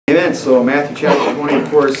Amen. So Matthew chapter 20, of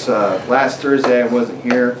course, last Thursday I wasn't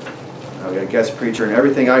here. We had a guest preacher, and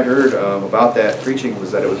everything I heard about that preaching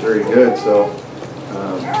was that it was very good. So,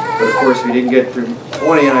 but of course we didn't get through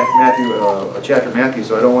 20 in chapter Matthew,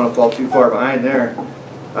 so I don't want to fall too far behind there.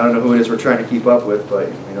 I don't know who it is we're trying to keep up with, but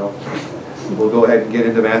you know, we'll go ahead and get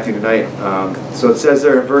into Matthew tonight. So it says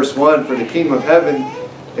there in verse 1, "For the kingdom of heaven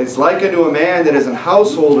is like unto a man that is an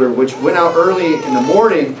householder, which went out early in the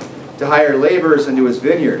morning to hire laborers into his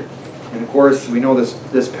vineyard." And of course, we know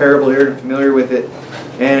this parable here, familiar with it.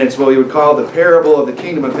 And it's what we would call the parable of the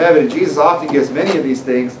kingdom of heaven. And Jesus often gives many of these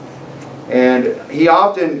things. And he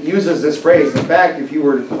often uses this phrase. In fact, if you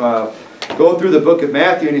were to go through the book of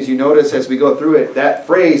Matthew, and as you notice as we go through it, that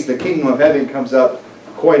phrase, the kingdom of heaven, comes up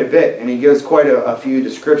quite a bit. And he gives quite a few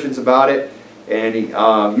descriptions about it. And he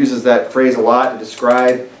uses that phrase a lot to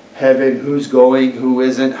describe heaven, who's going, who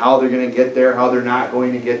isn't, how they're going to get there, how they're not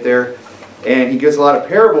going to get there. And he gives a lot of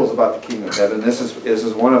parables about the kingdom of heaven. This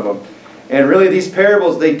is one of them. And really these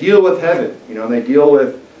parables, they deal with heaven. You know, they deal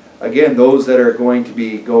with, again, those that are going to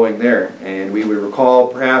be going there. And we would recall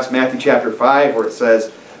perhaps Matthew chapter 5 where it says,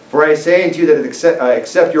 "For I say unto you that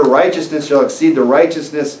except your righteousness shall exceed the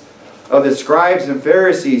righteousness of the scribes and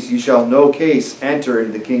Pharisees, you shall no case enter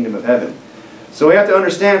into the kingdom of heaven." So we have to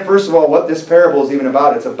understand, first of all, what this parable is even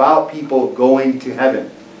about. It's about people going to heaven.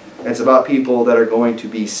 It's about people that are going to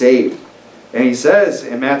be saved. And he says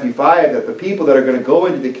in Matthew 5 that the people that are going to go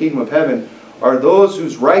into the kingdom of heaven are those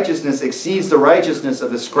whose righteousness exceeds the righteousness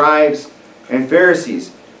of the scribes and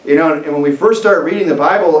Pharisees. You know, and when we first start reading the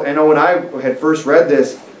Bible, I know when I had first read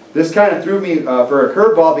this kind of threw me for a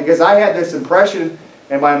curveball, because I had this impression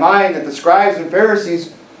in my mind that the scribes and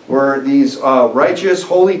Pharisees were these righteous,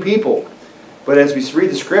 holy people. But as we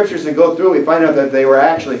read the scriptures and go through it, we find out that they were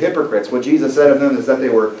actually hypocrites. What Jesus said of them is that they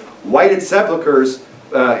were whited sepulchres,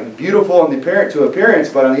 beautiful in to appearance,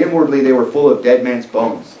 but on the inwardly they were full of dead men's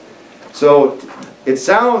bones. So it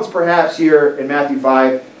sounds perhaps here in Matthew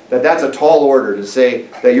 5 that that's a tall order to say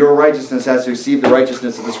that your righteousness has to exceed the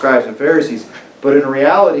righteousness of the scribes and Pharisees. But in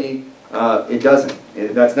reality, it doesn't.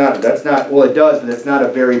 That's not. Well, it does, but it's not a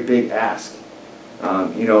very big ask.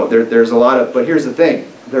 You know, there's a lot of. But here's the thing: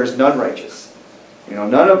 there's none righteous. You know,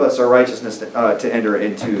 none of us are righteousness to enter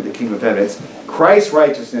into the kingdom of heaven. It's Christ's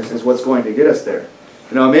righteousness is what's going to get us there.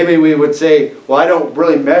 You know, maybe we would say, well, I don't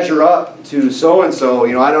really measure up to so-and-so.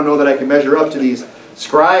 You know, I don't know that I can measure up to these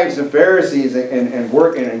scribes and Pharisees and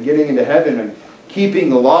working and getting into heaven and keeping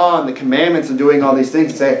the law and the commandments and doing all these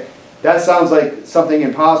things. And say, that sounds like something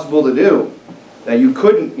impossible to do. That you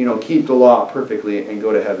couldn't, you know, keep the law perfectly and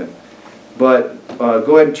go to heaven. But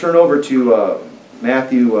go ahead and turn over to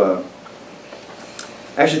Matthew.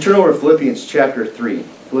 Actually, turn over to Philippians chapter 3.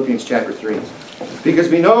 Philippians chapter 3. Because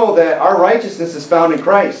we know that our righteousness is found in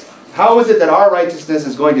Christ. How is it that our righteousness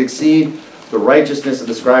is going to exceed the righteousness of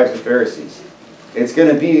the scribes and Pharisees? It's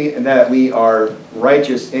going to be that we are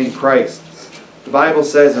righteous in Christ. The Bible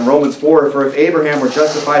says in Romans 4, "For if Abraham were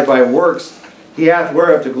justified by works, he hath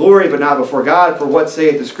whereof to glory, but not before God. For what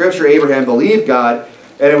saith the Scripture? Abraham believed God,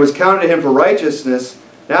 and it was counted to him for righteousness.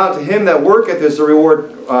 Now to him that worketh is the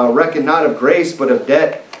reward reckoned not of grace, but of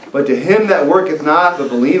debt. But to him that worketh not, but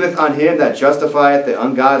believeth on him that justifieth the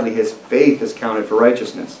ungodly, his faith is counted for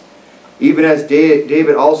righteousness. Even as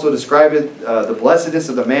David also describeth the blessedness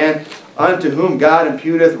of the man unto whom God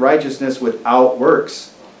imputeth righteousness without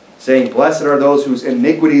works, saying, Blessed are those whose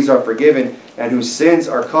iniquities are forgiven, and whose sins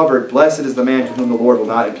are covered. Blessed is the man to whom the Lord will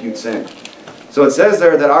not impute sin." So it says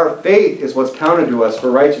there that our faith is what's counted to us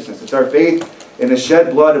for righteousness. It's our faith in the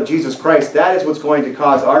shed blood of Jesus Christ. That is what's going to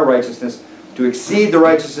cause our righteousness to exceed the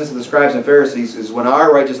righteousness of the scribes and Pharisees, is when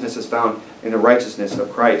our righteousness is found in the righteousness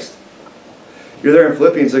of Christ. You're there in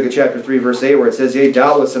Philippians, look at chapter 3, verse 8, where it says, "Yea,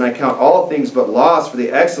 doubtless, and I count all things but loss for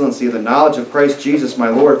the excellency of the knowledge of Christ Jesus my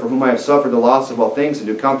Lord, for whom I have suffered the loss of all things, and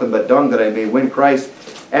do count them but dung, that I may win Christ,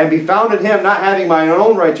 and be found in him, not having my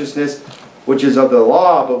own righteousness, which is of the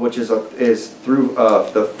law, but which is through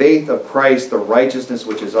the faith of Christ, the righteousness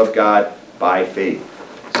which is of God by faith."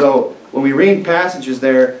 So when we read passages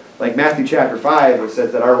there, like Matthew chapter 5, where it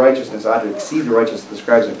says that our righteousness ought to exceed the righteousness of the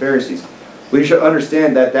scribes and Pharisees, we should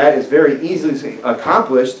understand that that is very easily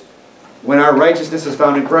accomplished when our righteousness is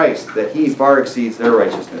found in Christ, that he far exceeds their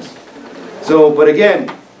righteousness. So, but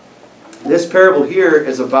again, this parable here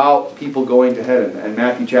is about people going to heaven, and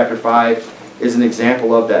Matthew chapter 5 is an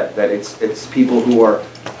example of that, that it's people who are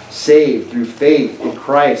saved through faith in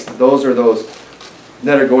Christ. Those are those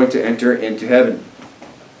that are going to enter into heaven.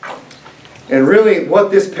 And really,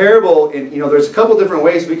 what this parable, you know, there's a couple different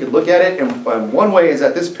ways we could look at it. And one way is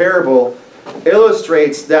that this parable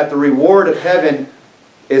illustrates that the reward of heaven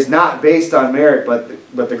is not based on merit, but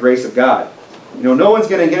but the grace of God. You know, no one's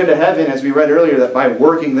going to get into heaven, as we read earlier, that by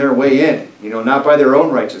working their way in. You know, not by their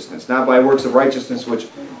own righteousness, not by works of righteousness which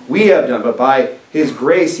we have done, but by His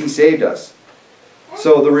grace He saved us.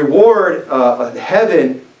 So the reward of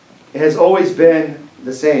heaven has always been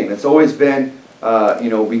the same. It's always been, you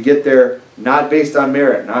know, we get there not based on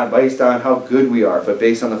merit, not based on how good we are, but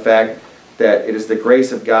based on the fact that it is the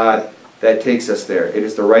grace of God that takes us there. It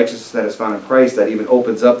is the righteousness that is found in Christ that even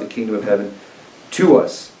opens up the kingdom of heaven to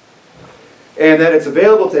us. And that it's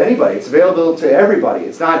available to anybody. It's available to everybody.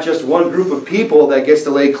 It's not just one group of people that gets to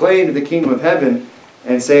lay claim to the kingdom of heaven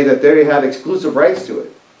and say that they have exclusive rights to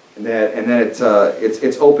it. And that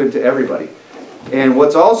it's open to everybody. And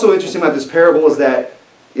what's also interesting about this parable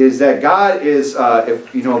is that God is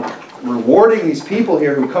rewarding these people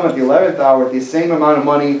here who come at the 11th hour with the same amount of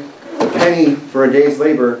money, a penny for a day's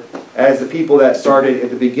labor, as the people that started at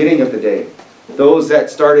the beginning of the day. Those that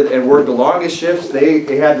started and worked the longest shifts,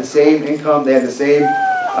 they had the same income, they had the same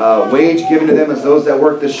wage given to them as those that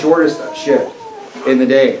worked the shortest shift in the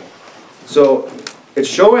day. So it's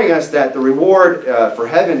showing us that the reward for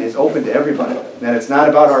heaven is open to everybody. That it's not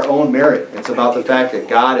about our own merit. It's about the fact that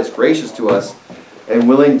God is gracious to us and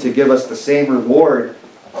willing to give us the same reward,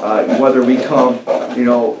 whether we come, you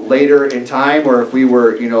know, later in time or if we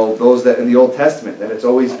were, you know, those that in the Old Testament. That it's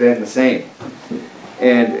always been the same.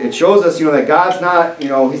 And it shows us, you know, that God's not, you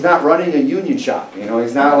know, He's not running a union shop. You know,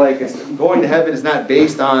 He's not like, going to heaven is not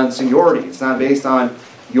based on seniority. It's not based on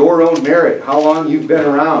your own merit, how long you've been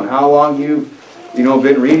around, how long you've, you know,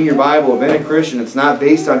 been reading your Bible, been a Christian. It's not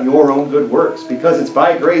based on your own good works, because it's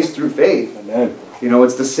by grace through faith. Amen. You know,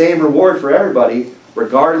 it's the same reward for everybody,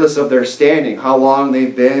 regardless of their standing, how long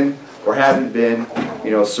they've been or haven't been, you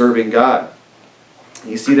know, serving God.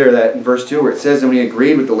 You see there that in verse 2 where it says, "And when He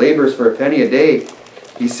agreed with the laborers for a penny a day,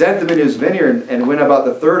 He sent them into His vineyard, and went about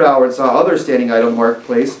the 3rd hour and saw others standing idle in the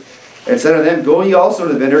marketplace, and said unto them, Go ye also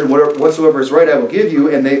to the vineyard, and whatsoever is right I will give you.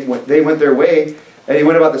 And they went their way. And He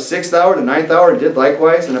went about the 6th hour, the 9th hour, and did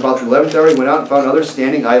likewise. And about the 11th hour He went out and found others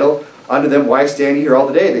standing idle. Unto them, Why stand ye here all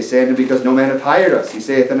the day? They say unto Him, Because no man hath hired us. He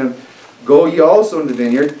saith unto them, Go ye also into the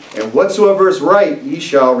vineyard, and whatsoever is right ye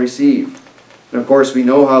shall receive." And of course we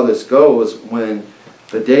know how this goes. When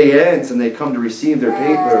the day ends and they come to receive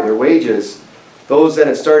their wages, those that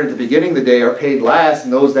had started at the beginning of the day are paid last,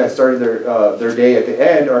 and those that started their day at the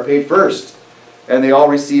end are paid first. And they all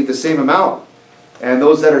receive the same amount. And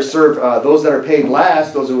those that are paid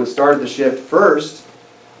last, those who had started the shift first,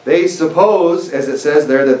 they suppose, as it says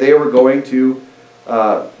there, that they were going to,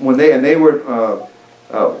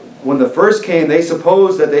 when the first came, they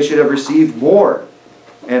supposed that they should have received more.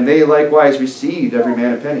 And they likewise received every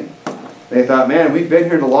man a penny. They thought, man, we've been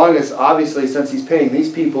here the longest, obviously, since He's paying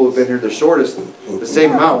these people who've been here the shortest the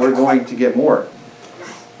same amount, we're going to get more.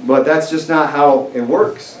 But that's just not how it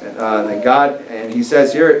works. And God, and He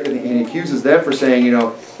says here, and He accuses them for saying, you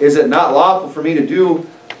know, "Is it not lawful for me to do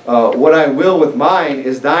what I will with mine?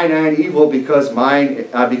 Is thine hand evil because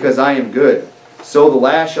I am good? So the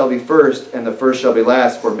last shall be first, and the first shall be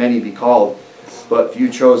last, for many be called, but few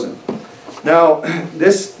chosen." Now,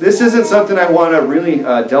 this isn't something I want to really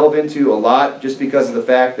delve into a lot, just because of the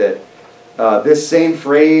fact that this same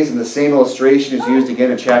phrase and the same illustration is used again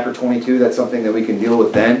in chapter 22. That's something that we can deal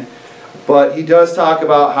with then. But he does talk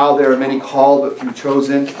about how there are many called but few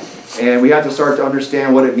chosen, and we have to start to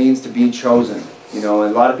understand what it means to be chosen. You know,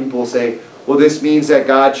 and a lot of people will say, well, this means that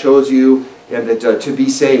God chose you and that to be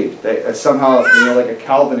saved. That somehow, you know, like a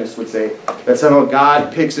Calvinist would say, that somehow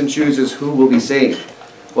God picks and chooses who will be saved.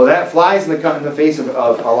 Well, that flies in the face of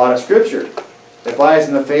a lot of Scripture. It flies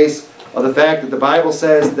in the face of the fact that the Bible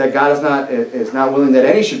says that God is not willing that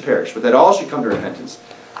any should perish, but that all should come to repentance.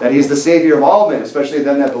 That He is the Savior of all men, especially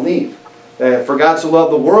them that believe. That for God so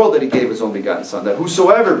loved the world that He gave His only begotten Son, that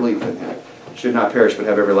whosoever believeth in Him should not perish but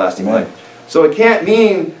have everlasting life. So it can't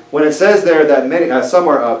mean, when it says there that many, some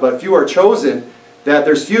are, but few are chosen, that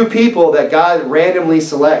there's few people that God randomly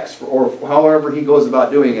selects, or however He goes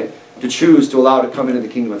about doing it, to choose to allow to come into the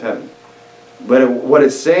kingdom of heaven. But what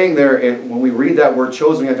it's saying there, when we read that word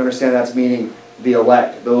chosen, we have to understand that's meaning the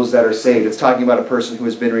elect, those that are saved. It's talking about a person who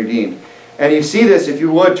has been redeemed. And you see this, if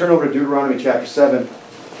you would, turn over to Deuteronomy chapter 7.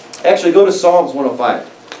 Actually, go to Psalms 105.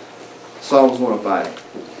 Psalms 105.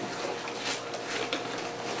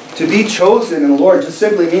 To be chosen in the Lord just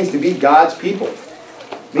simply means to be God's people.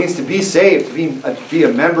 It means to be saved, to be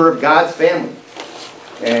a member of God's family.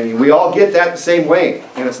 And we all get that the same way.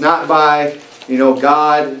 And it's not by, you know,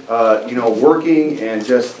 God, you know, working and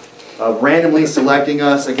just randomly selecting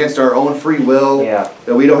us against our own free will. Yeah.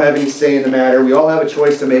 That we don't have any say in the matter. We all have a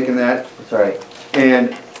choice to make in that. That's right.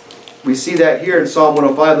 And we see that here in Psalm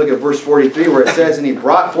 105. Look at verse 43 where it says, and he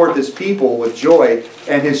brought forth his people with joy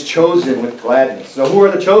and his chosen with gladness. So who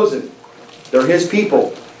are the chosen? They're his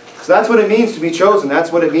people. So that's what it means to be chosen.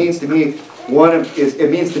 That's what it means to be one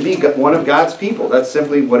of God's people. That's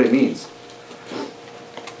simply what it means.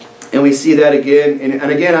 And we see that again.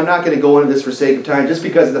 And again, I'm not going to go into this for sake of time, just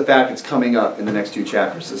because of the fact it's coming up in the next 2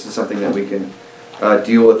 chapters. This is something that we can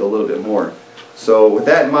deal with a little bit more. So with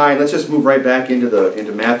that in mind, let's just move right back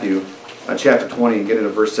into Matthew chapter 20 and get into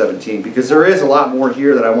verse 17, because there is a lot more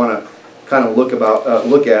here that I want to kind of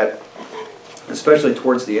look at, especially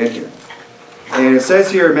towards the end here. And it says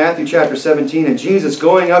here in Matthew chapter 17, and Jesus,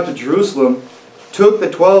 going up to Jerusalem, took the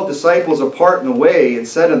 12 disciples apart in the way, and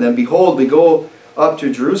said unto them, behold, we go up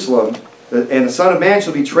to Jerusalem, and the Son of Man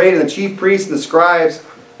shall be betrayed, and the chief priests and the scribes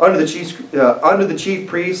under the chief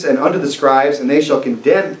priests and under the scribes, and they shall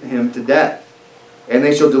condemn him to death. And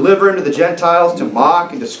they shall deliver him to the Gentiles to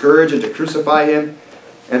mock and to scourge and to crucify him.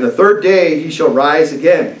 And the third day he shall rise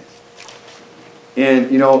again. And,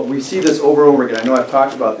 you know, we see this over and over again. I know I've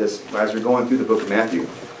talked about this as we're going through the book of Matthew.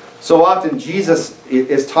 So often Jesus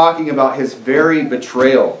is talking about his very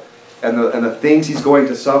betrayal and the things he's going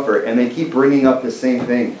to suffer. And they keep bringing up the same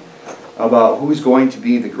thing about who's going to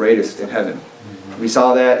be the greatest in heaven. We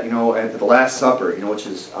saw that, you know, at the Last Supper, you know, which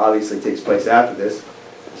is obviously takes place after this,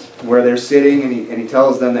 where they're sitting and he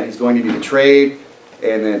tells them that he's going to be betrayed.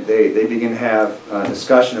 And then they begin to have a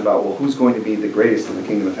discussion about, well, who's going to be the greatest in the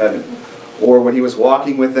kingdom of heaven? Or when he was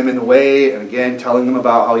walking with them in the way, and again telling them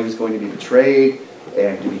about how he was going to be betrayed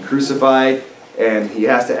and to be crucified, and he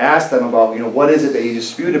has to ask them about, you know, what is it that you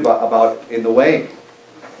dispute about in the way?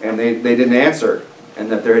 And they didn't answer,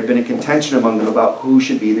 and that there had been a contention among them about who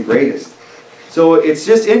should be the greatest. So it's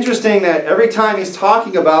just interesting that every time he's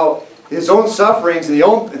talking about his own sufferings and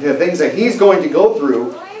the things that he's going to go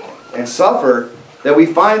through and suffer, that we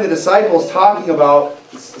find the disciples talking about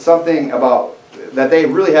something about that they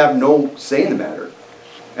really have no say in the matter.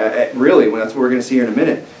 Really, that's what we're going to see here in a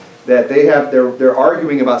minute. That they're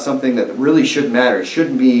arguing about something that really shouldn't matter. It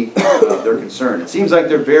shouldn't be their concern. It seems like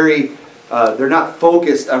they're not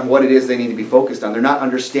focused on what it is they need to be focused on. They're not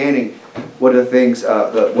understanding what are the things,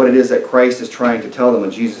 what it is that Christ is trying to tell them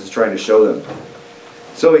and Jesus is trying to show them.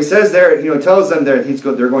 So he says there, you know, he tells them that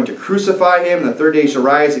they're going to crucify him, and the third day he shall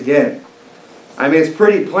rise again. I mean, it's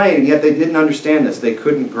pretty plain, and yet they didn't understand this. They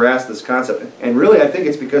couldn't grasp this concept. And really, I think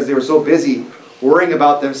it's because they were so busy worrying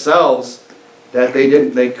about themselves that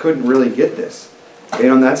they couldn't really get this. You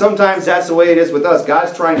know, and that sometimes that's the way it is with us.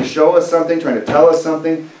 God's trying to show us something, trying to tell us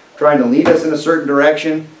something, trying to lead us in a certain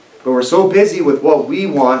direction. But we're so busy with what we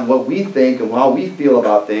want, what we think, and how we feel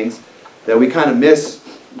about things that we kind of miss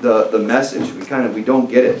the message. We don't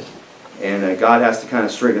get it. And God has to kind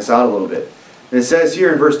of straighten us out a little bit. And it says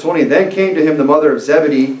here in verse 20, then came to him the mother of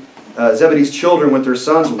Zebedee's children with their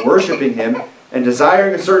sons, worshiping him, and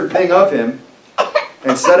desiring a certain thing of him.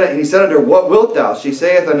 And he said unto her, what wilt thou? She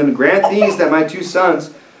saith unto him, grant these that my 2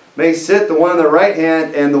 sons may sit, the one on the right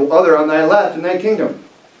hand and the other on thy left in thy kingdom.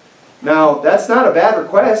 Now, that's not a bad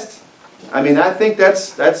request. I mean, I think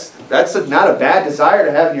that's not a bad desire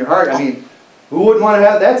to have in your heart. I mean, who wouldn't want to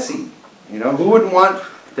have that seat? You know, who wouldn't want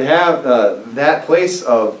to have that place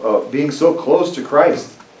of being so close to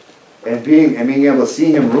Christ and being able to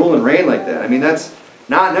see him rule and reign like that? I mean, that's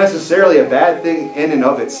not necessarily a bad thing in and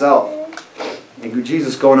of itself. And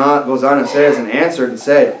Jesus goes on and says, and answered and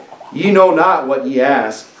said, ye know not what ye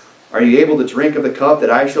ask. Are ye able to drink of the cup that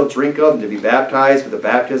I shall drink of, and to be baptized with the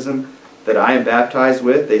baptism that I am baptized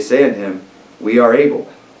with? They say unto him, we are able.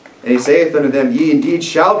 And he saith unto them, ye indeed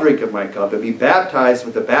shall drink of my cup, and be baptized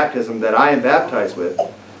with the baptism that I am baptized with.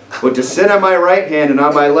 But to sit on my right hand and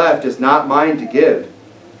on my left is not mine to give,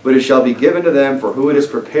 but it shall be given to them for who it is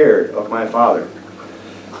prepared of my Father.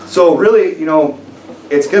 So really, you know,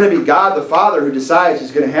 it's going to be God the Father who decides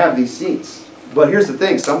who's going to have these seats. But here's the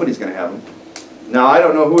thing, somebody's going to have them. Now, I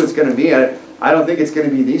don't know who it's going to be. I don't think it's going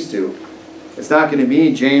to be these 2. It's not going to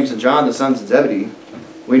be James and John, the sons of Zebedee.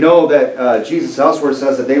 We know that Jesus elsewhere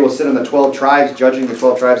says that they will sit on the 12 tribes judging the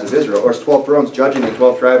 12 tribes of Israel, or 12 thrones judging the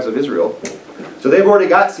 12 tribes of Israel. So they've already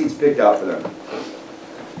got seats picked out for them.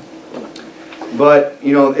 But,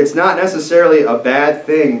 you know, it's not necessarily a bad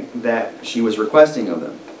thing that she was requesting of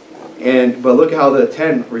them. But look how the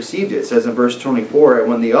 10 received it. It says in verse 24, and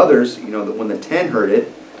when the others, you know, when the 10 heard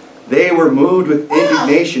it, they were moved with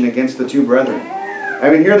indignation against the 2 brethren. I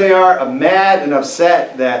mean, here they are, mad and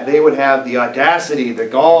upset that they would have the audacity, the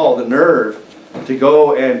gall, the nerve to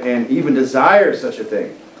go and even desire such a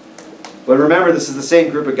thing. But remember, this is the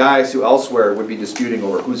same group of guys who elsewhere would be disputing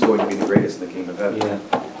over who's going to be the greatest in the kingdom of heaven.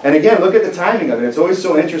 Yeah. And again, look at the timing of it. It's always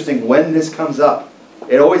so interesting when this comes up.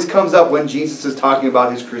 It always comes up when Jesus is talking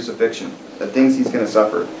about his crucifixion, the things he's going to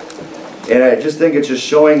suffer. And I just think it's just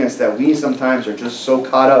showing us that we sometimes are just so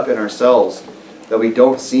caught up in ourselves that we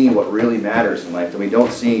don't see what really matters in life, that we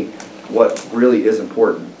don't see what really is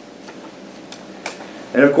important.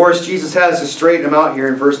 And of course, Jesus has to straighten them out here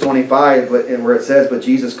in verse 25, where it says, "But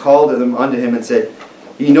Jesus called them unto him and said,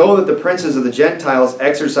 Ye know that the princes of the Gentiles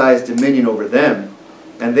exercise dominion over them,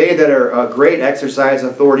 and they that are great exercise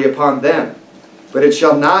authority upon them. But it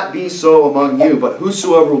shall not be so among you, but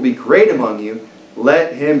whosoever will be great among you,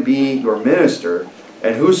 let him be your minister,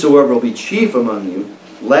 and whosoever will be chief among you,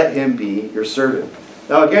 let him be your servant."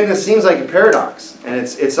 Now again, this seems like a paradox, and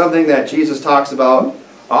it's something that Jesus talks about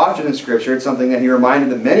often in Scripture. It's something that he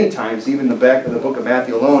reminded them many times, even in the back of the book of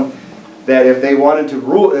Matthew alone, that if they wanted to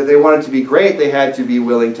rule, if they wanted to be great, they had to be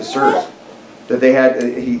willing to serve. That they had,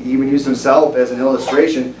 he even used himself as an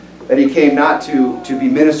illustration, that he came not to be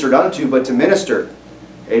ministered unto, but to minister.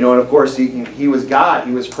 You know, and of course, he was God,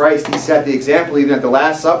 he was Christ. He set the example even at the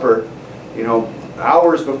Last Supper, you know,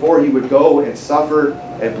 hours before he would go and suffer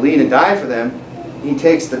and bleed and die for them. He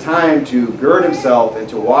takes the time to gird himself and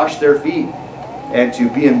to wash their feet and to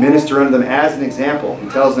be a minister unto them as an example. He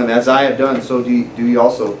tells them, "As I have done, so do ye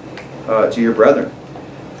also to your brethren."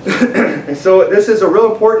 And so this is a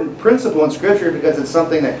real important principle in Scripture because it's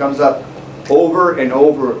something that comes up over and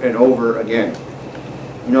over and over again.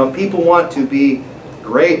 You know, if people want to be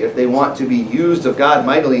great, if they want to be used of God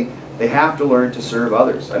mightily, they have to learn to serve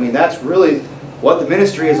others. I mean, that's really what the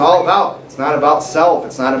ministry is all about. It's not about self.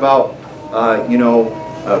 It's not about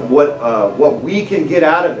what we can get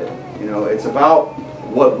out of it. You know, it's about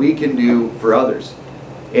what we can do for others.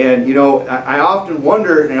 And you know, I often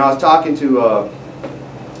wonder, and I was talking to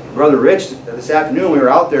Brother Rich this afternoon, we were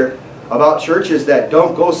out there, about churches that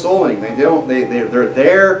don't go soul winning. They're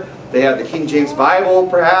there, they have the King James Bible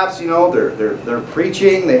perhaps, you know, they're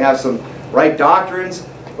preaching, they have some right doctrines,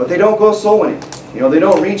 but they don't go soul winning. You know, they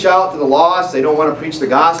don't reach out to the lost, they don't want to preach the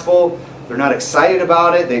gospel, they're not excited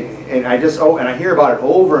about it. And I hear about it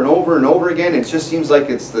over and over and over again. It just seems like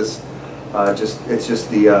it's this it's just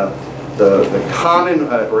the common,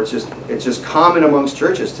 or it's just common amongst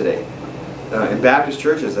churches today, in Baptist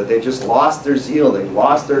churches, that they just lost their zeal, they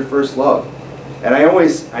lost their first love. And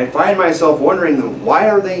I find myself wondering, why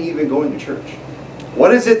are they even going to church?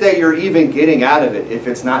 What is it that you're even getting out of it if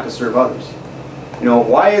it's not to serve others? You know,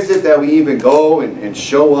 why is it that we even go and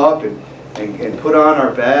show up and put on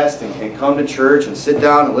our best and come to church and sit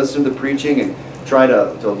down and listen to the preaching and try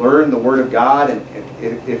to learn the Word of God, and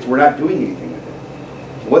if we're not doing anything with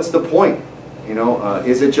it? What's the point? You know,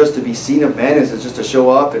 is it just to be seen of men? Is it just to show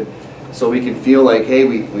up and so we can feel like, hey,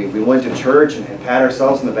 we went to church and pat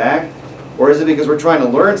ourselves in the back? Or is it because we're trying to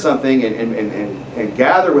learn something and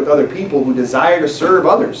gather with other people who desire to serve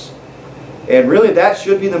others? And really, that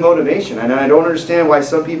should be the motivation. And I don't understand why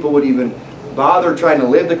some people would even bother trying to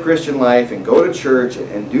live the Christian life and go to church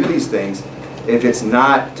and do these things if it's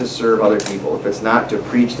not to serve other people, if it's not to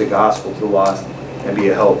preach the gospel to the lost and be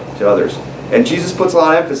a help to others. And Jesus puts a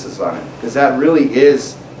lot of emphasis on it, because that really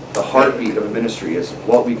is the heartbeat of a ministry, is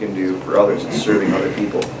what we can do for others and serving other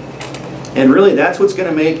people. And really, that's what's going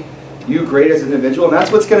to make you great as an individual, and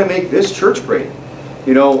that's what's going to make this church great.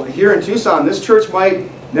 You know, here in Tucson, this church might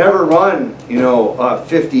never run,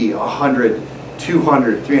 50, 100,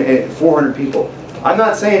 200, 300, 400 people. I'm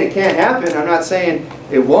not saying it can't happen. I'm not saying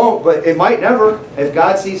it won't, but it might never. If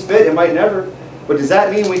God sees fit, it might never. But does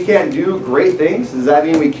that mean we can't do great things? Does that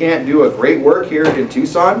mean we can't do a great work here in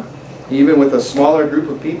Tucson, even with a smaller group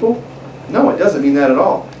of people? No, it doesn't mean that at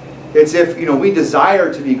all. It's if, we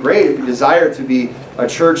desire to be great, if we desire to be a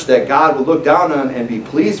church that God will look down on and be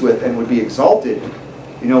pleased with and would be exalted,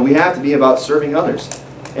 we have to be about serving others.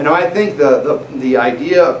 And I think the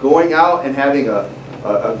idea of going out and having a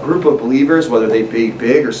group of believers, whether they be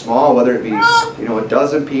big or small, whether it be a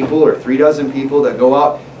dozen people or 3 dozen people that go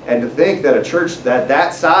out, and to think that a church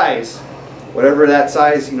that size, whatever that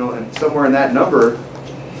size, and somewhere in that number,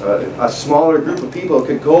 a smaller group of people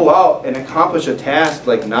could go out and accomplish a task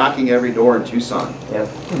like knocking every door in Tucson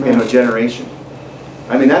in a generation.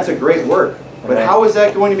 I mean, that's a great work. But how is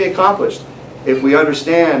that going to be accomplished if we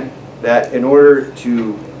understand that in order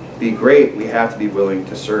to be great, we have to be willing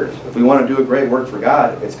to serve? If we want to do a great work for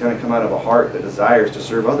God, it's going to come out of a heart that desires to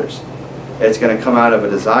serve others. It's going to come out of a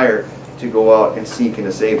desire to go out and seek and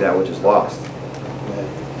to save that which is lost.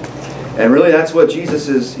 And really, that's what Jesus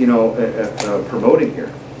is, promoting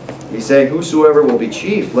here. He's saying, "Whosoever will be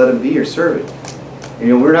chief, let him be your servant."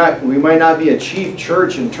 We might not be a chief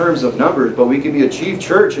church in terms of numbers, but we can be a chief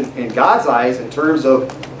church in God's eyes in terms of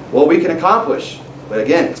what we can accomplish. But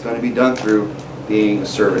again, it's going to be done through being a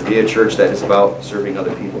servant. Be a church that is about serving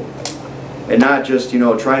other people. And not just,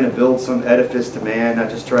 trying to build some edifice to man, not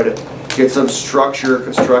just try to get some structure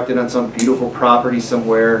constructed on some beautiful property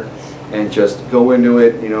somewhere and just go into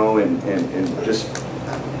it, and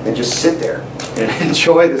just sit there and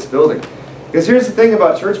enjoy this building. Because here's the thing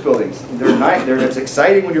about church buildings. It's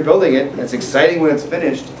exciting when you're building it, it's exciting when it's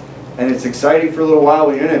finished, and it's exciting for a little while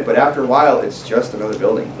when you're in it, but after a while, it's just another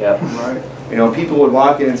building. Yeah. Right? People would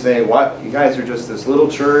walk in and say, "What? You guys are just this little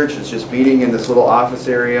church. It's just meeting in this little office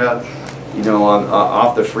area,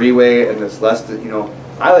 off the freeway, and it's less,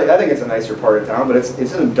 I think it's a nicer part of town, but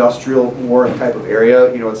it's an industrial more type of area.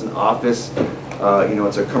 It's an office.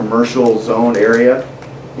 It's a commercial zone area.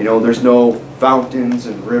 There's no fountains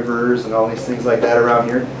and rivers and all these things like that around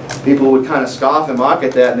here." People would kind of scoff and mock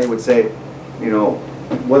at that, and they would say,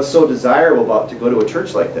 "What's so desirable about to go to a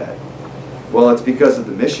church like that?" Well, it's because of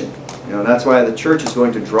the mission. That's why the church is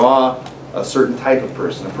going to draw a certain type of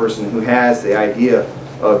person, a person who has the idea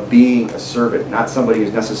of being a servant, not somebody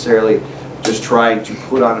who's necessarily just trying to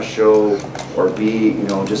put on a show or be,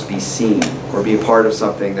 just be seen or be a part of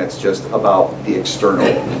something that's just about the external.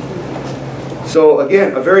 So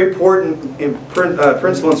again, a very important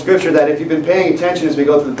principle in Scripture that if you've been paying attention as we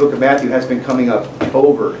go through the book of Matthew has been coming up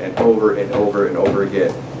over and over and over and over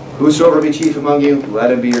again. Whosoever be chief among you,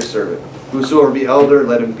 let him be your servant. Whosoever be elder,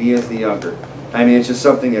 let him be as the younger. It's just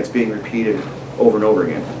something that's being repeated over and over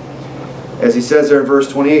again. As he says there in verse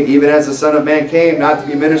 28, even as the Son of Man came, not to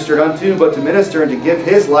be ministered unto, but to minister and to give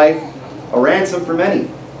his life a ransom for many.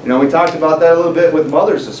 We talked about that a little bit with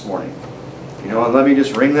mothers this morning. And let me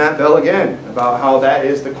just ring that bell again about how that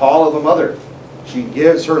is the call of a mother. She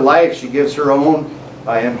gives her life, she gives her own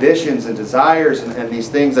ambitions and desires and these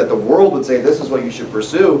things that the world would say this is what you should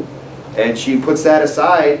pursue. And she puts that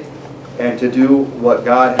aside and to do what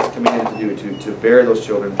God has commanded to do, to bear those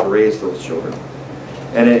children, to raise those children.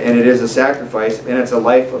 And it is a sacrifice, and it's a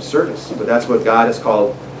life of service. But that's what God has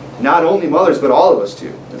called not only mothers, but all of us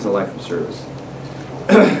to, is a life of service.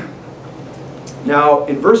 Now,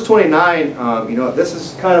 in verse 29, this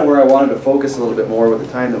is kind of where I wanted to focus a little bit more with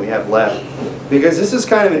the time that we have left. Because this is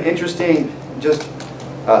kind of an interesting,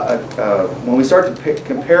 when we start to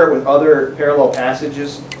compare it with other parallel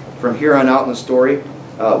passages from here on out in the story,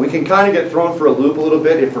 we can kind of get thrown for a loop a little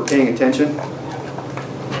bit if we're paying attention.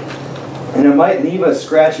 And it might leave us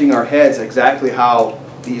scratching our heads exactly how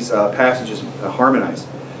these passages harmonize.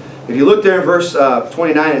 If you look there in verse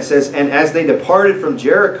 29, it says, "And as they departed from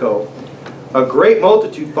Jericho, a great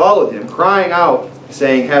multitude followed him, crying out,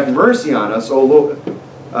 saying, Have mercy on us, O Lord."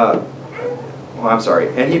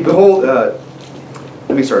 And he behold, let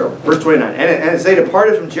me start over. Verse 29. And as they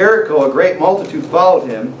departed from Jericho, a great multitude followed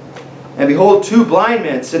him. And behold, two blind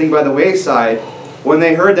men sitting by the wayside, when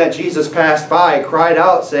they heard that Jesus passed by, cried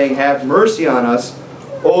out, saying, Have mercy on us,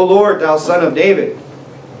 O Lord, thou Son of David.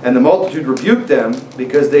 And the multitude rebuked them,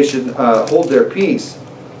 because they should hold their peace.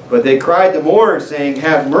 But they cried the more, saying,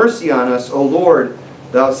 Have mercy on us, O Lord,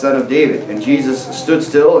 thou Son of David. And Jesus stood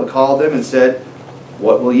still and called them and said,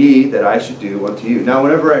 What will ye that I should do unto you? Now,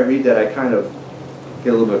 whenever I read that, I kind of get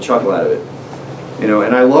a little bit of chuckle out of it.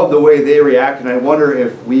 And I love the way they react, and I wonder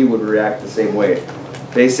if we would react the same way.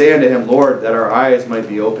 They say unto him, Lord, that our eyes might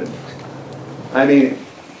be opened.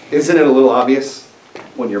 Isn't it a little obvious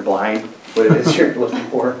when you're blind what it is you're looking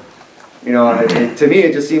for? To me,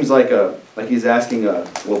 it just seems like he's asking,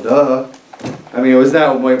 well, duh. Was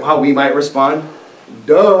that how we might respond?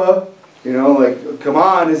 Duh. Come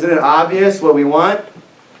on, isn't it obvious what we want?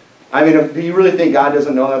 Do you really think God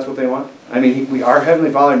doesn't know that's what they want? Our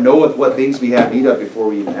Heavenly Father knows what things we have need of before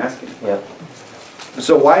we even ask Him. Yeah.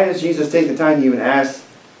 So why does Jesus take the time to even ask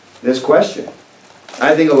this question?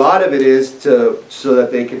 I think a lot of it is so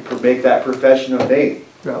that they could make that profession of faith.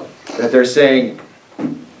 Yeah. That they're saying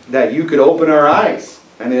that you could open our eyes.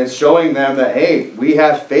 It's showing them that, hey, we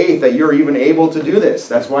have faith that you're even able to do this.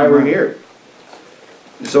 That's why we're here.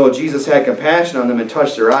 So Jesus had compassion on them and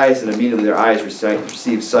touched their eyes, and immediately their eyes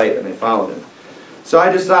received sight, and they followed him. So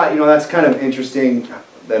I just thought, that's kind of interesting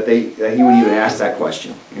that he would even ask that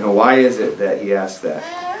question. Why is it that he asked that?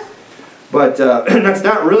 But that's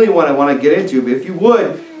not really what I want to get into. But if you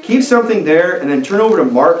would, keep something there and then turn over to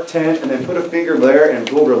Mark 10 and then put a finger there and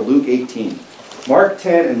go over to Luke 18. Mark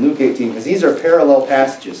 10 and Luke 18, because these are parallel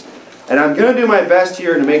passages. And I'm going to do my best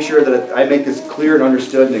here to make sure that I make this clear and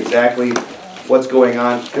understood and exactly what's going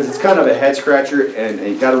on, because it's kind of a head scratcher, and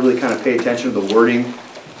you've got to really kind of pay attention to the wording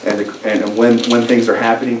and when things are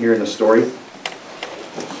happening here in the story.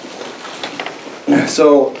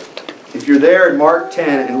 So, if you're there in Mark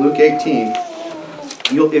 10 and Luke 18,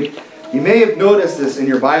 you may have noticed this in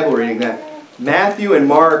your Bible reading, that Matthew and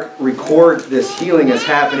Mark record this healing as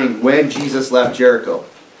happening when Jesus left Jericho.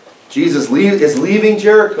 Jesus is leaving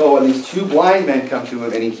Jericho, and these two blind men come to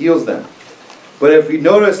him, and he heals them. But if you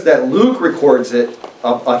notice that Luke records it,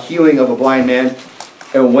 a healing of a blind man,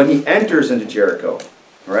 and when he enters into Jericho.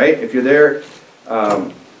 All right? If you're there,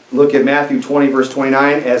 look at Matthew 20, verse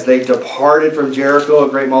 29. As they departed from Jericho, a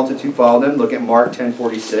great multitude followed them. Look at Mark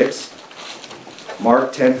 10:46.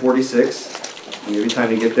 Mark 10:46. I'll give you time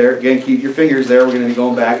to get there. Again, keep your fingers there. We're going to be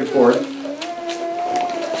going back and forth.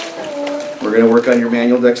 We're going to work on your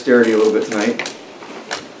manual dexterity a little bit tonight.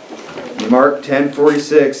 Mark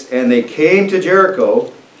 10:46. And they came to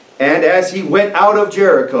Jericho, and as he went out of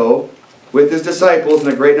Jericho with his disciples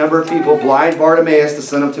and a great number of people, blind Bartimaeus, the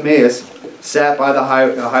son of Timaeus, sat by the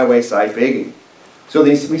highway side begging. So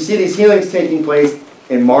we see these healings taking place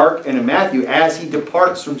in Mark and in Matthew as he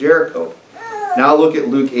departs from Jericho. Now look at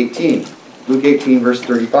Luke 18. Luke 18, verse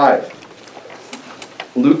 35.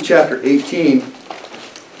 Luke chapter 18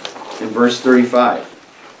 and verse 35.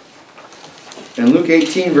 In Luke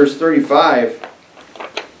 18, verse 35,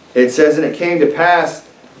 it says, And it came to pass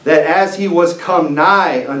that as he was come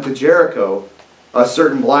nigh unto Jericho, a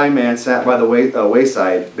certain blind man sat by the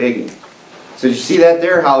wayside begging. So you see that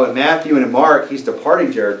there, how in Matthew and in Mark he's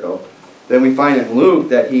departing Jericho. Then we find in Luke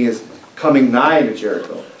that he is coming nigh to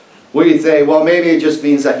Jericho. We could say, well, maybe it just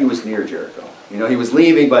means that he was near Jericho. You know, he was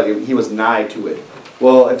leaving, but he was nigh to it.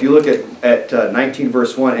 Well, if you look at 19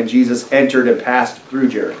 verse 1, and Jesus entered and passed through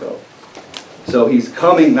Jericho. So he's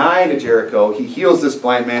coming nigh to Jericho. He heals this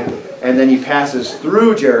blind man, and then he passes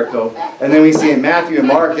through Jericho. And then we see in Matthew and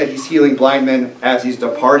Mark that he's healing blind men as he's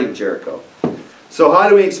departing Jericho. So how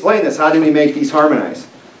do we explain this? How do we make these harmonize?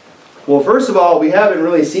 Well, first of all, we haven't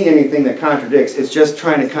really seen anything that contradicts. It's just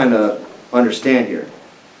trying to kind of understand here.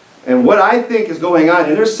 And what I think is going on,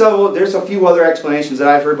 and there's a few other explanations that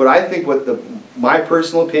I've heard, but I think my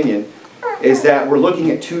personal opinion is that we're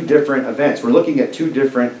looking at two different events. We're looking at two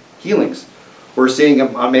different healings. We're seeing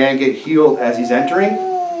a man get healed as he's entering,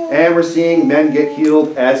 and we're seeing men get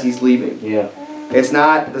healed as he's leaving. Yeah. It's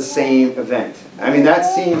not the same event. I mean, that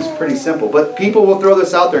seems pretty simple, but people will throw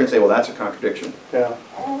this out there and say, well, that's a contradiction. Yeah.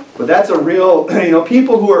 But that's a real,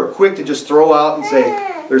 people who are quick to just throw out and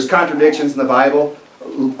say there's contradictions in the Bible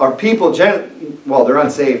are people, well, they're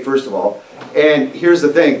unsaved, first of all. And here's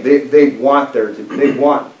the thing, they want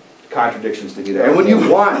contradictions to be there. And when you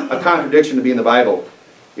want a contradiction to be in the Bible,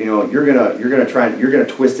 you're gonna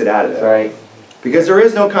twist it out of there. Right. Because there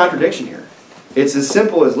is no contradiction here. It's as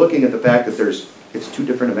simple as looking at the fact that it's two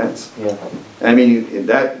different events. Yeah. I mean,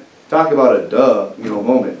 talk about a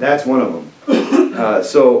moment. That's one of them.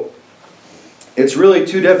 So it's really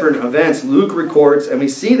two different events. Luke records, and we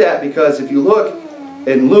see that because if you look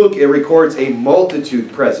in Luke, it records a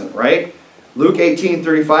multitude present, right? Luke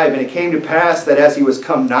 18:35, And it came to pass that as he was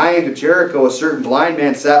come nigh into Jericho, a certain blind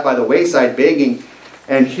man sat by the wayside begging,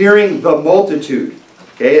 and hearing the multitude,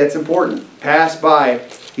 okay, that's important, passed by,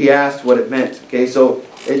 he asked what it meant. Okay, so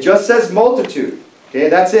it just says multitude. Okay,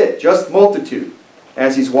 that's it, just multitude.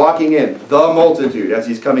 As he's walking in, the multitude, as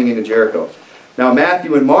he's coming into Jericho. Now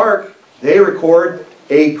Matthew and Mark, they record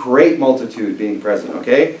a great multitude being present.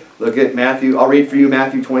 Okay, look at Matthew, I'll read for you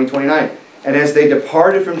Matthew 20:29. And as they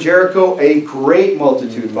departed from Jericho, a great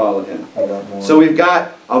multitude followed him. So we've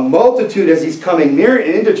got a multitude as he's coming near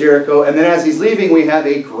into Jericho, and then as he's leaving, we have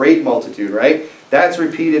a great multitude, right? That's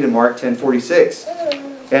repeated in Mark 10:46.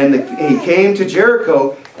 And he came to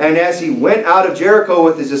Jericho, and as he went out of Jericho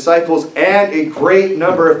with his disciples and a great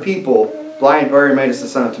number of people, blind Bartimaeus, the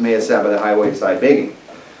son of Timaeus, sat by the highway side begging.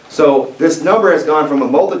 So this number has gone from a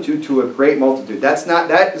multitude to a great multitude. That's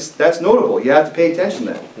notable. You have to pay attention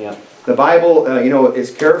to that. Yeah. The Bible, is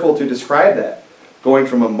careful to describe that, going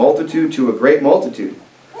from a multitude to a great multitude.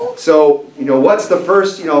 So, what's the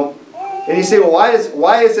first, and you say, well,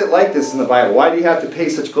 why is it like this in the Bible? Why do you have to pay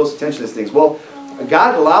such close attention to these things? Well,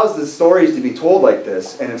 God allows the stories to be told like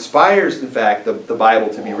this, and inspires, in fact, the Bible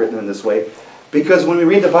to be written in this way, because when we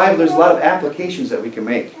read the Bible, there's a lot of applications that we can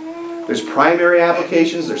make. There's primary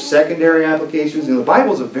applications, there's secondary applications, and the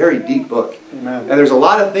Bible is a very deep book. Amen. And there's a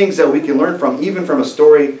lot of things that we can learn from, even from a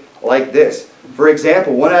story like this. For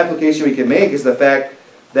example, one application we can make is the fact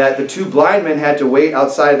that the two blind men had to wait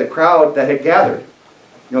outside of the crowd that had gathered.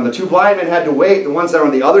 The two blind men had to wait, the ones that were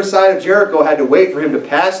on the other side of Jericho had to wait for him to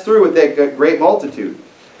pass through with that great multitude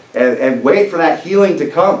and wait for that healing to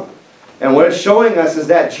come. And what it's showing us is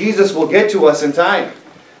that Jesus will get to us in time.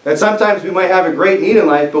 That sometimes we might have a great need in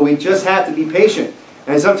life, but we just have to be patient.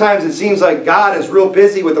 And sometimes it seems like God is real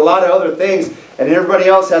busy with a lot of other things, and everybody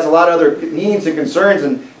else has a lot of other needs and concerns,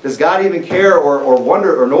 and does God even care or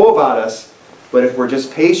wonder or know about us? But if we're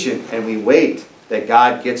just patient and we wait, that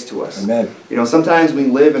God gets to us. Amen. You know, sometimes we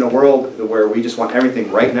live in a world where we just want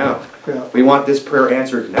everything right now. Yeah. We want this prayer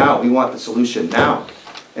answered now. We want the solution now.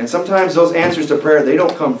 And sometimes those answers to prayer, they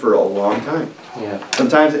don't come for a long time. Yeah.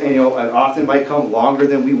 Sometimes, you know, and often might come longer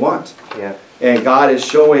than we want. Yeah. And God is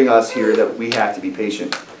showing us here that we have to be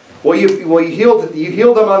patient. Well, you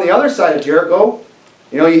healed them on the other side of Jericho.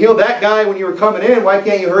 You know, you healed that guy when you were coming in. Why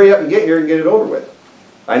can't you hurry up and get here and get it over with?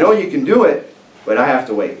 I know you can do it, but I have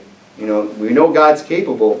to wait. You know, we know God's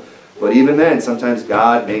capable, but even then, sometimes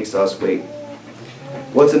God makes us wait.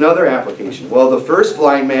 What's another application? Well, the first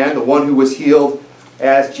blind man, the one who was healed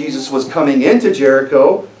as Jesus was coming into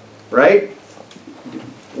Jericho, right?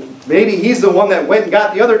 Maybe he's the one that went and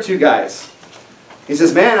got the other two guys. He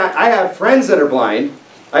says, man, I have friends that are blind.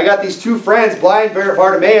 I got these two friends, blind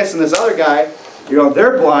Bartimaeus and this other guy. You know,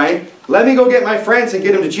 they're blind. Let me go get my friends and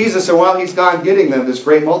get them to Jesus. And while he's gone getting them, this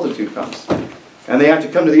great multitude comes. And they have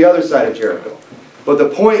to come to the other side of Jericho. But the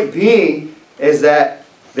point being is that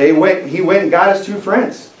he went and got his two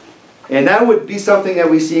friends. And that would be something that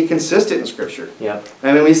we see consistent in Scripture. Yeah.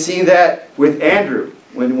 I mean, we see that with Andrew.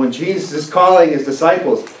 When Jesus is calling his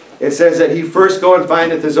disciples, it says that he first go and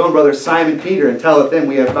findeth his own brother Simon Peter and telleth him,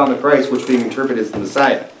 we have found the Christ, which being interpreted is the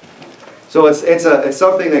Messiah. So it's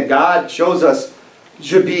something that God shows us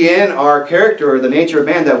should be in our character or the nature of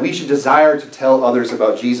man, that we should desire to tell others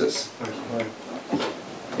about Jesus.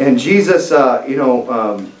 And Jesus,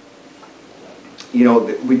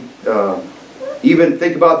 even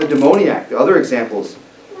think about the demoniac, the other examples,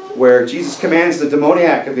 where Jesus commands the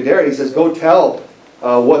demoniac of Gadara. He says, go tell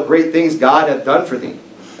what great things God hath done for thee.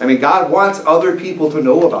 I mean, God wants other people to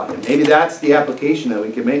know about Him. Maybe that's the application that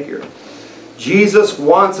we can make here. Jesus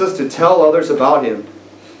wants us to tell others about Him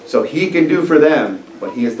so He can do for them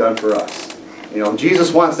what He has done for us. You know,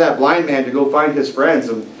 Jesus wants that blind man to go find his friends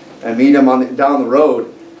and meet him down the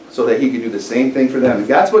road so that he can do the same thing for them. And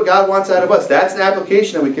that's what God wants out of us. That's the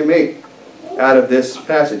application that we can make out of this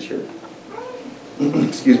passage here.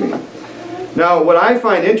 Excuse me. Now, what I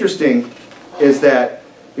find interesting is that,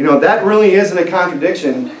 you know, that really isn't a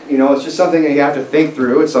contradiction. You know, it's just something that you have to think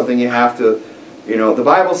through. It's something you have to, you know, the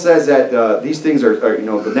Bible says that these things are, you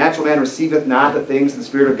know, the natural man receiveth not the things of the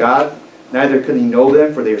Spirit of God, neither can he know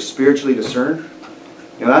them, for they are spiritually discerned.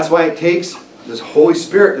 You know, that's why it takes this Holy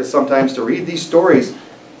Spirit to sometimes to read these stories.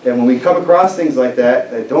 And when we come across things like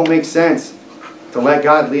that don't make sense, to let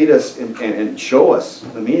God lead us and show us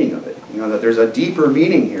the meaning of it. You know, that there's a deeper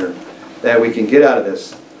meaning here that we can get out of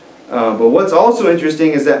this. But what's also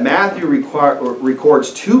interesting is that Matthew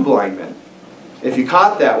records two blind men. If you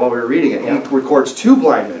caught that while we were reading it, he records two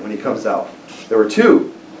blind men when he comes out. There were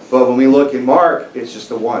two. But when we look in Mark, it's just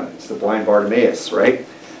the one. It's the blind Bartimaeus, right?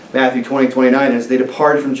 Matthew 20:29, as they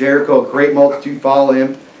departed from Jericho, a great multitude followed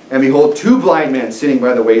him. And behold, two blind men sitting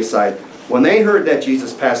by the wayside. When they heard that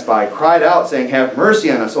Jesus passed by, cried out, saying, have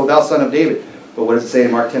mercy on us, O thou Son of David. But what does it say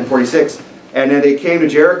in Mark 10:46? And then they came to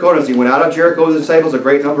Jericho, and as he went out of Jericho with his disciples, a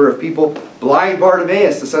great number of people, blind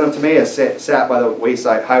Bartimaeus, the son of Timaeus, sat by the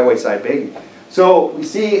wayside, highwayside begging. So we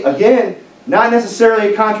see, again, not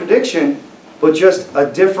necessarily a contradiction, but just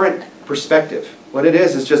a different perspective. What it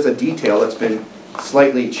is just a detail that's been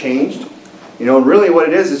slightly changed. You know, and really what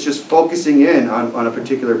it is just focusing in on a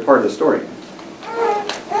particular part of the story.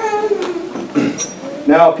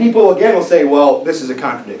 Now, people again will say, well, this is a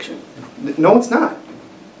contradiction. No, it's not.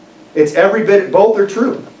 It's every bit, both are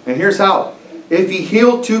true. And here's how. If he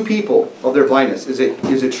healed two people of their blindness, is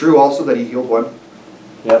it true also that he healed one?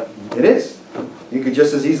 Yep. It is. You could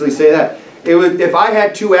just as easily say that. If I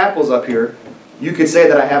had two apples up here, you could say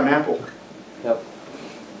that I have an apple. Yep.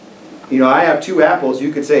 You know, I have two apples.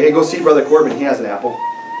 You could say, hey, go see Brother Corbin. He has an apple.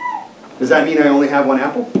 Does that mean I only have one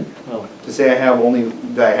apple? No. To say that I have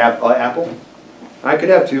an apple? I could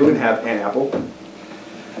have two and have an apple.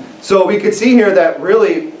 So we could see here that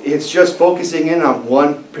really it's just focusing in on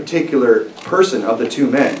one particular person of the two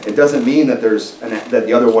men. It doesn't mean that that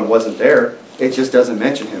the other one wasn't there. It just doesn't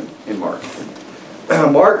mention him in Mark.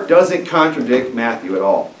 Mark doesn't contradict Matthew at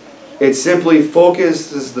all. It simply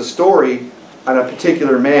focuses the story on a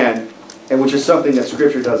particular man, and which is something that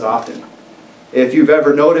Scripture does often. If you've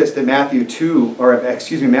ever noticed in Matthew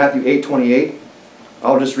 8:28,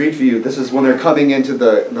 I'll just read for you. This is when they're coming into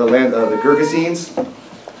the land of the Gergesenes.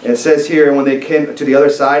 And it says here, and when they came to the other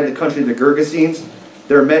side, the country of the Gergesenes,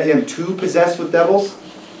 there met him two possessed with devils.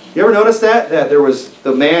 You ever notice that? That there was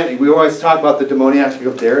the man, we always talk about the demoniacs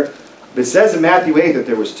up there, but it says in Matthew 8 that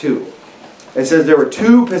there was two. It says there were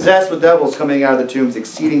two possessed with devils coming out of the tombs,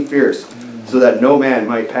 exceeding fierce, so that no man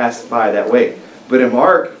might pass by that way. But in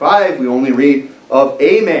Mark 5, we only read of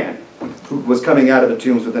a man who was coming out of the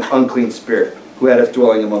tombs with an unclean spirit, who had us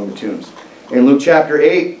dwelling among the tombs. In Luke chapter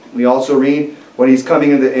 8, we also read when he's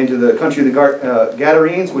coming into the country of the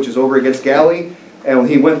Gadarenes, which is over against Galilee, and when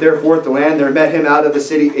he went there forth to land, there met him out of the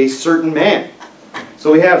city a certain man.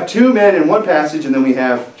 So we have two men in one passage, and then we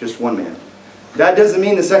have just one man. That doesn't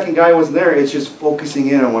mean the second guy wasn't there. It's just focusing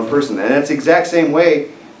in on one person. And that's the exact same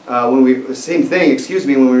way, when we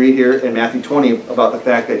read here in Matthew 20 about the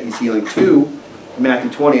fact that he's healing two in Matthew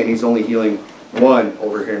 20, and he's only healing one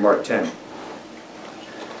over here in Mark 10.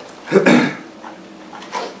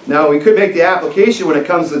 Now, we could make the application when it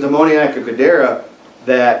comes to the demoniac of Gadara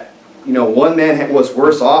that, one man was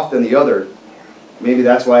worse off than the other. Maybe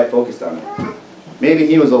that's why it focused on him. Maybe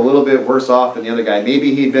he was a little bit worse off than the other guy.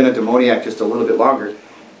 Maybe he'd been a demoniac just a little bit longer.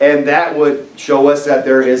 And that would show us that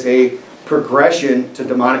there is a progression to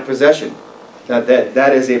demonic possession.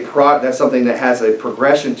 That's something that has a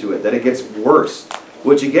progression to it, that it gets worse.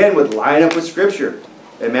 Which again would line up with Scripture.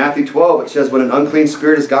 In Matthew 12 it says, when an unclean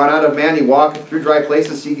spirit is gone out of man, he walketh through dry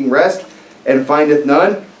places seeking rest, and findeth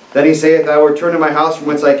none. Then he saith, I will return to my house from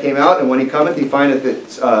whence I came out. And when he cometh, he findeth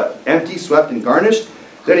it empty, swept, and garnished.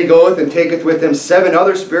 Then he goeth and taketh with him 7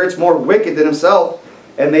 other spirits more wicked than himself,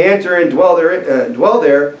 and they enter and dwell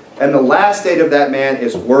there, and the last state of that man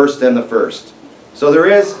is worse than the first. So there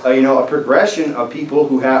is a progression of people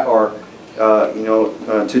who are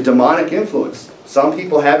to demonic influence. Some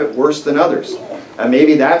people have it worse than others, and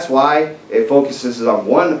maybe that's why it focuses on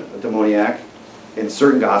one demoniac in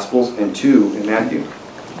certain Gospels and 2 in Matthew.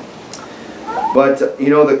 But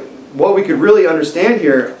what we could really understand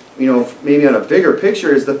here, maybe on a bigger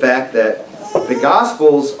picture, is the fact that the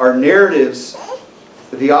Gospels are narratives,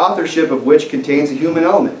 the authorship of which contains a human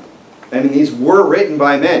element. I mean, these were written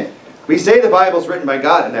by men. We say the Bible's written by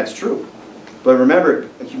God, and that's true. But remember,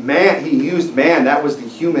 man, he used man. That was the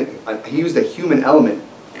human. He used a human element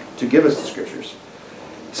to give us the Scriptures.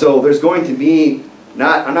 So there's going to be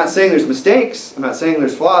I'm not saying there's mistakes. I'm not saying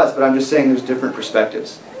there's flaws, but I'm just saying there's different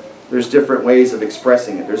perspectives. There's different ways of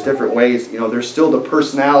expressing it. There's different ways, there's still the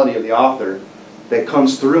personality of the author that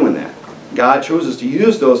comes through in that. God chooses to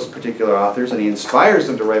use those particular authors, and He inspires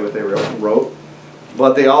them to write what they wrote,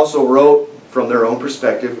 but they also wrote from their own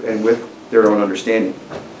perspective and with their own understanding.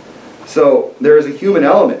 So there is a human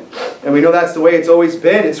element, and we know that's the way it's always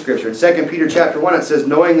been in Scripture. In 2 Peter chapter 1 it says,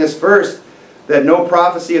 knowing this first, that no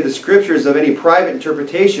prophecy of the Scriptures of any private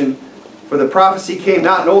interpretation, for the prophecy came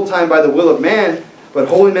not in old time by the will of man, but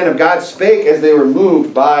holy men of God spake as they were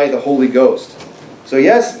moved by the Holy Ghost. So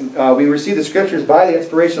yes, we receive the Scriptures by the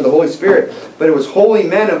inspiration of the Holy Spirit, but it was holy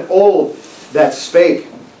men of old that spake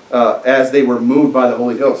as they were moved by the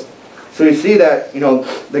Holy Ghost. So you see that,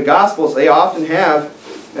 the Gospels, they often have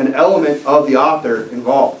an element of the author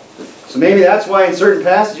involved. So maybe that's why in certain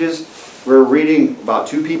passages we're reading about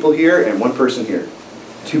 2 people here and 1 person here.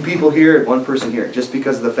 2 people here and 1 person here, just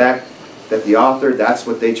because of the fact that the author, that's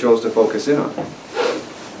what they chose to focus in on.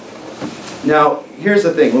 Now, here's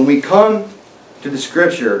the thing. When we come to the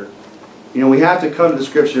Scripture, we have to come to the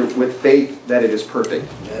Scripture with faith that it is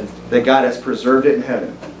perfect. Amen. That God has preserved it in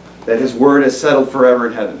heaven. That His Word is settled forever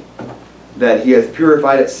in heaven. That He has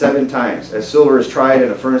purified it 7 times, as silver is tried in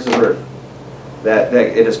a furnace of earth. That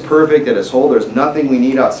it is perfect, that it is whole. There's nothing we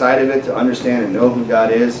need outside of it to understand and know who God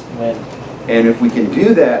is. Amen. And if we can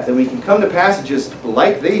do that, then we can come to passages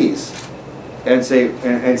like these and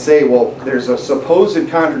say, well, there's a supposed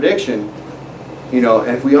contradiction.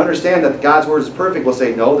 And if we understand that God's Word is perfect, we'll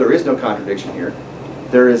say, no, there is no contradiction here.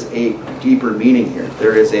 There is a deeper meaning here.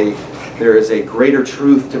 There is a greater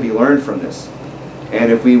truth to be learned from this.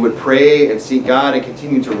 And if we would pray and seek God and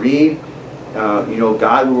continue to read,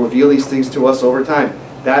 God will reveal these things to us over time.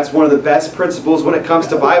 That's one of the best principles when it comes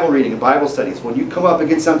to Bible reading and Bible studies. When you come up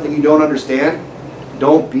against something you don't understand,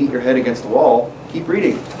 don't beat your head against the wall. Keep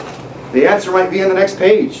reading. The answer might be in the next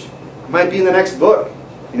page. It might be in the next book.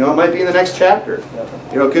 It might be in the next chapter.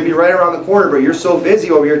 It could be right around the corner, but you're so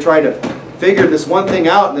busy over here trying to figure this one thing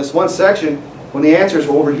out in this one section when the answer is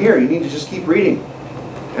over here. You need to just keep reading,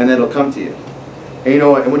 and then it'll come to you. And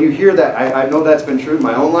and when you hear that, I know that's been true in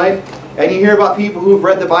my own life, and you hear about people who've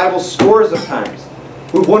read the Bible scores of times,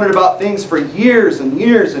 who've wondered about things for years and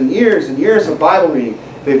years and years and years of Bible reading.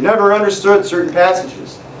 They've never understood certain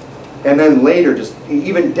passages. And then later, just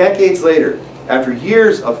even decades later, after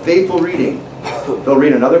years of faithful reading, they'll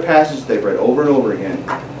read another passage they've read over and over again,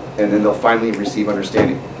 and then they'll finally receive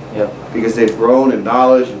understanding. Yep. Because they've grown in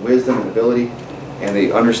knowledge and wisdom and ability, and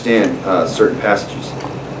they understand certain passages.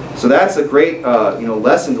 So that's a great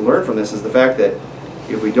lesson to learn from this, is the fact that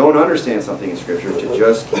if we don't understand something in Scripture, to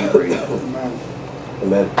just keep reading.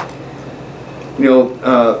 Amen.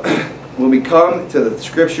 when we come to the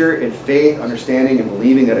Scripture in faith, understanding, and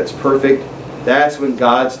believing that it's perfect, that's when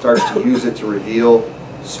God starts to use it to reveal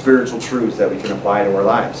spiritual truths that we can apply to our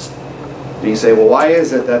lives. And you say, well, why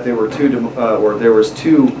is it that there were there was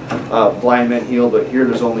two blind men healed, but here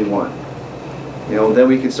there's only one? You know, then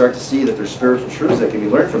we can start to see that there's spiritual truths that can be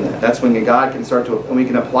learned from that. That's when God can start to, and we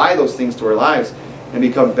can apply those things to our lives and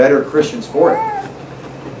become better Christians for it.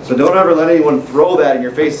 So don't ever let anyone throw that in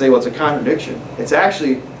your face and say, well, it's a contradiction. It's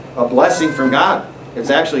actually a blessing from God. It's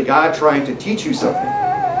actually God trying to teach you something.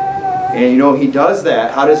 And you know, He does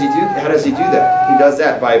that. How does He do that? He does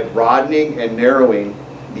that by broadening and narrowing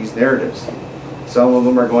these narratives. Some of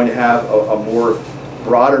them are going to have a more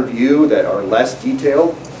broader view that are less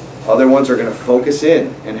detailed. Other ones are going to focus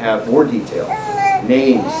in and have more detail.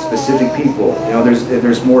 Names, specific people. You know,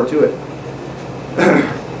 there's more to it.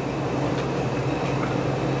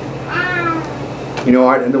 You know,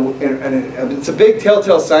 and it's a big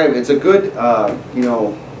telltale sign. It's a good, you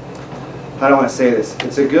know, how do I want to say this?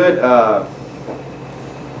 It's a good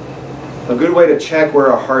way to check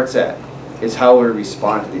where our heart's at. Is how we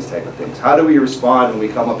respond to these type of things. How do we respond when we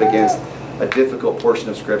come up against a difficult portion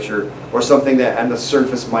of Scripture or something that on the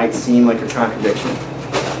surface might seem like a contradiction?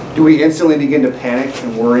 Do we instantly begin to panic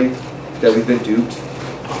and worry that we've been duped?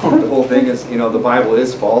 The whole thing is, you know, the Bible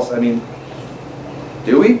is false. I mean,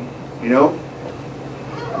 do we? You know?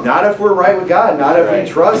 Not if we're right with God. Not if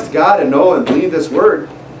we trust God and know and believe this Word.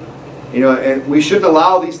 You know, and we shouldn't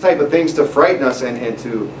allow these type of things to frighten us and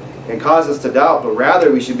cause us to doubt, but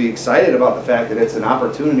rather we should be excited about the fact that it's an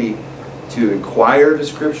opportunity to inquire the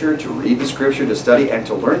Scripture, to read the Scripture, to study, and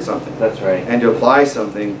to learn something. That's right. And to apply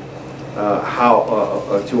something to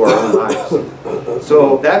our own lives.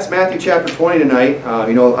 So that's Matthew chapter 20 tonight.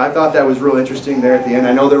 You know, I thought that was real interesting there at the end.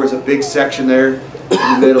 I know there was a big section there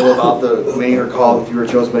in the middle about the many are called, few are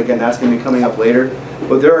chosen, but again, that's going to be coming up later.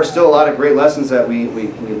 But there are still a lot of great lessons that we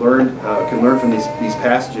learn, can learn from these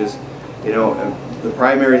passages. You know, the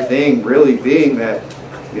primary thing really being that,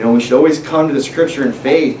 you know, we should always come to the Scripture in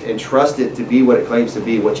faith and trust it to be what it claims to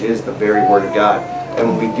be, which is the very Word of God. And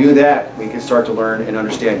when we do that, we can start to learn and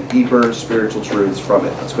understand deeper spiritual truths from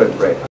it. Let's go ahead and pray.